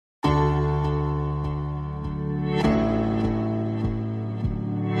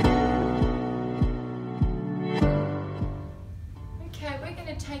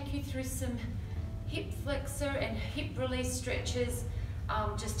take you through some hip flexor and hip release stretches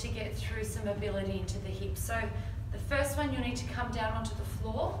just to get through some mobility into the hips. So the first one, you'll need to come down onto the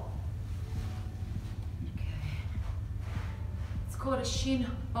floor. Okay. It's called a Shin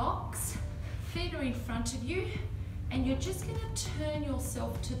Box. Feet are in front of you, and you're just going to turn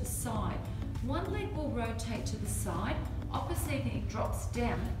yourself to the side. One leg will rotate to the side, opposite leg drops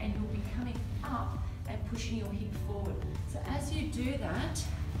down, and you'll be coming up and pushing your hip forward. So as you do that,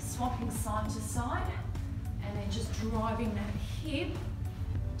 swapping side to side, and then just driving that hip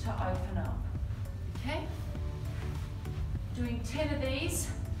to open up, okay? Doing 10 of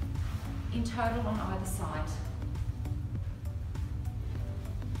these in total on either side.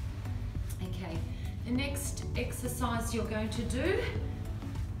 Okay, the next exercise you're going to do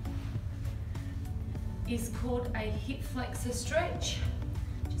is called a hip flexor stretch.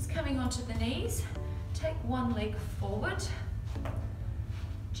 Just coming onto the knees, take one leg forward,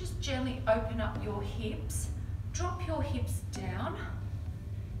 just gently open up your hips, drop your hips down,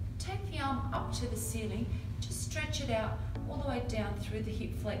 take the arm up to the ceiling, just stretch it out all the way down through the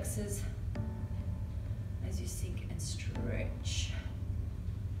hip flexors as you sink and stretch.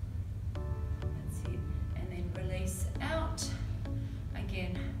 That's it. And then release out.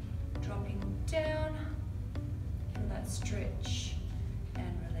 Again, dropping down, feel that stretch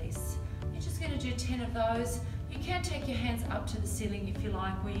and release. You're just going to do 10 of those. You can take your hands up to the ceiling if you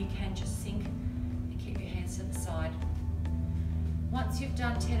like, or you can just sink and keep your hands to the side. Once you've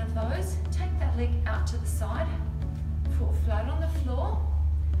done 10 of those, take that leg out to the side, foot flat on the floor,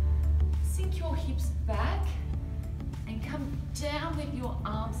 sink your hips back and come down with your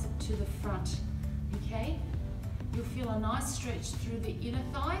arms to the front, okay? You'll feel a nice stretch through the inner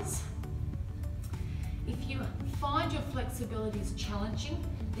thighs. If you find your flexibility is challenging,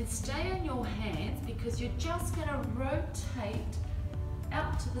 then stay on your hands because you're just going to rotate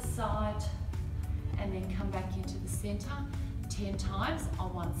out to the side and then come back into the center 10 times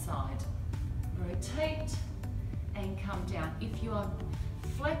on one side. Rotate and come down. If you are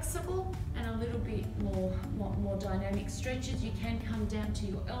flexible and a little bit more dynamic stretches, you can come down to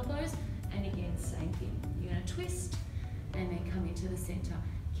your elbows, and again, same thing. You're going to twist and then come into the center,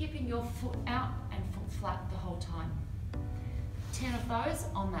 keeping your foot out and foot flat the whole time. 10 of those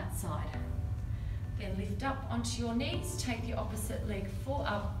on that side. Then lift up onto your knees, take the opposite leg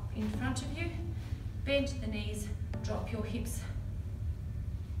up in front of you, bend the knees, drop your hips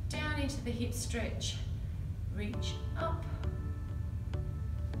down into the hip stretch, reach up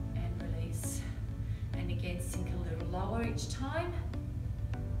and release. And again, sink a little lower each time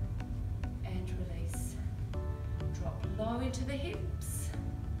and release. Drop low into the hips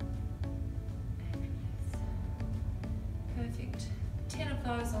and release. Perfect. 10 of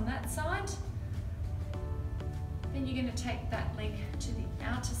those on that side. Then you're going to take that leg to the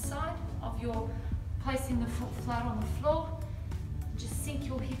outer side of your, placing the foot flat on the floor. Just sink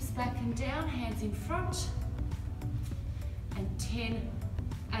your hips back and down, hands in front. And 10,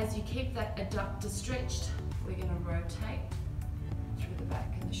 as you keep that adductor stretched, we're going to rotate through the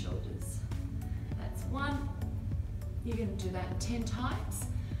back and the shoulders. That's 1. You're going to do that 10 times.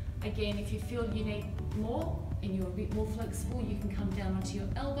 Again, if you feel you need more and you're a bit more flexible, you can come down onto your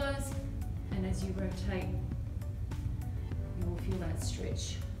elbows, and as you rotate, you will feel that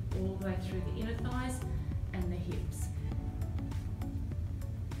stretch all the way through the inner thighs and the hips.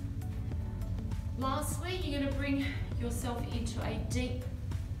 Lastly, you're going to bring yourself into a deep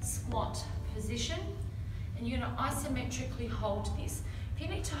squat position, and you're going to isometrically hold this. If you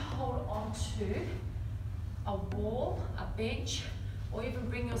need to hold on to a wall, a bench, or even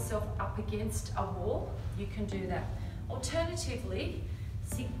bring yourself up against a wall, you can do that. Alternatively,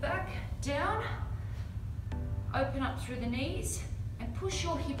 sink back, down, open up through the knees, and push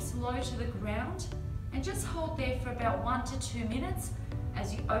your hips low to the ground, and just hold there for about 1 to 2 minutes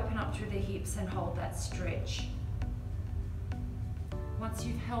as you open up through the hips and hold that stretch. Once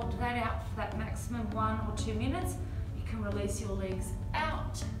you've held that out for that maximum 1 or 2 minutes, you can release your legs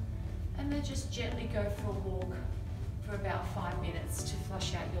out and then just gently go for a walk for about 5 minutes to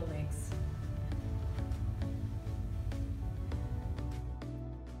flush out your legs.